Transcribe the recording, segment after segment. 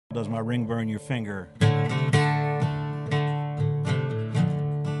Does my ring burn your finger?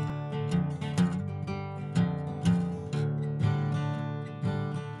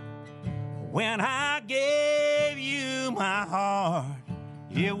 When I gave you my heart,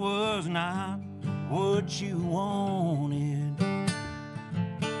 it was not what you wanted.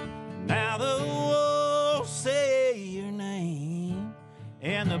 Now the walls say your name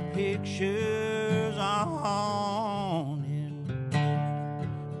and the pictures are haunted.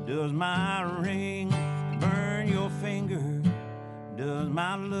 Does my ring burn your finger? Does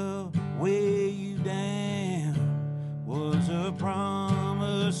my love weigh you down? Was a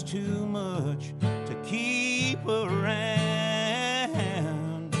promise too much to keep around?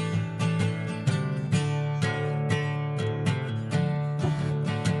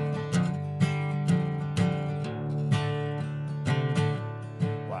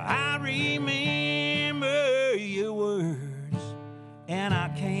 Well, I remember your words, and I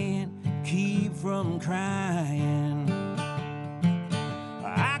can't keep from crying.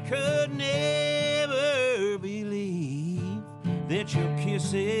 I could never believe that your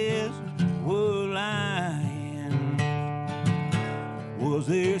kisses were lying. Was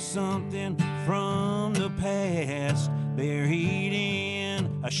there something from the past buried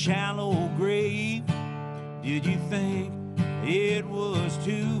in a shallow grave? Did you think it was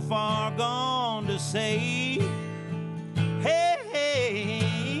too far gone to save? Hey, hey.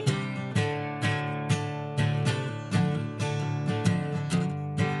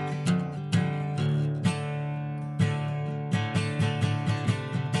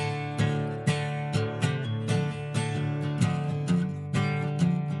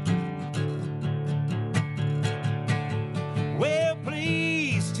 Well,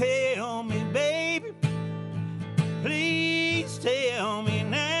 please tell me, baby. Please tell me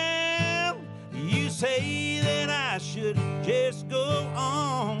now. You say that I should just go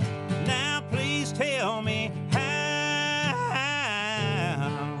on. Now please tell me how.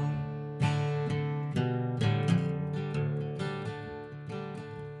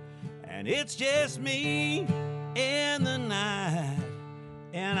 And it's just me in the night,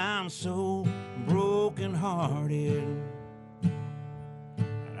 and I'm so broken hearted.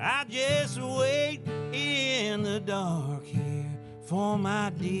 I just wait in the dark here for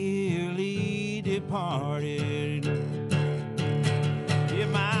my dearly departed. Did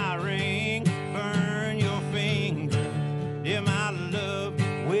my ring burn your finger? Did my love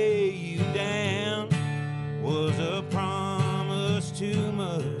weigh you down? Was a promise too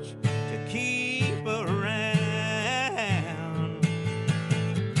much to keep around?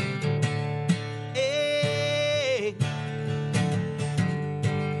 Hey.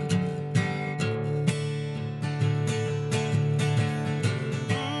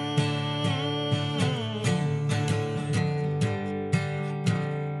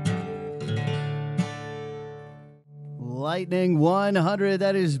 Lightning 100.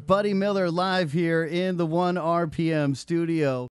 That is Buddy Miller live here in the 1 RPM studio.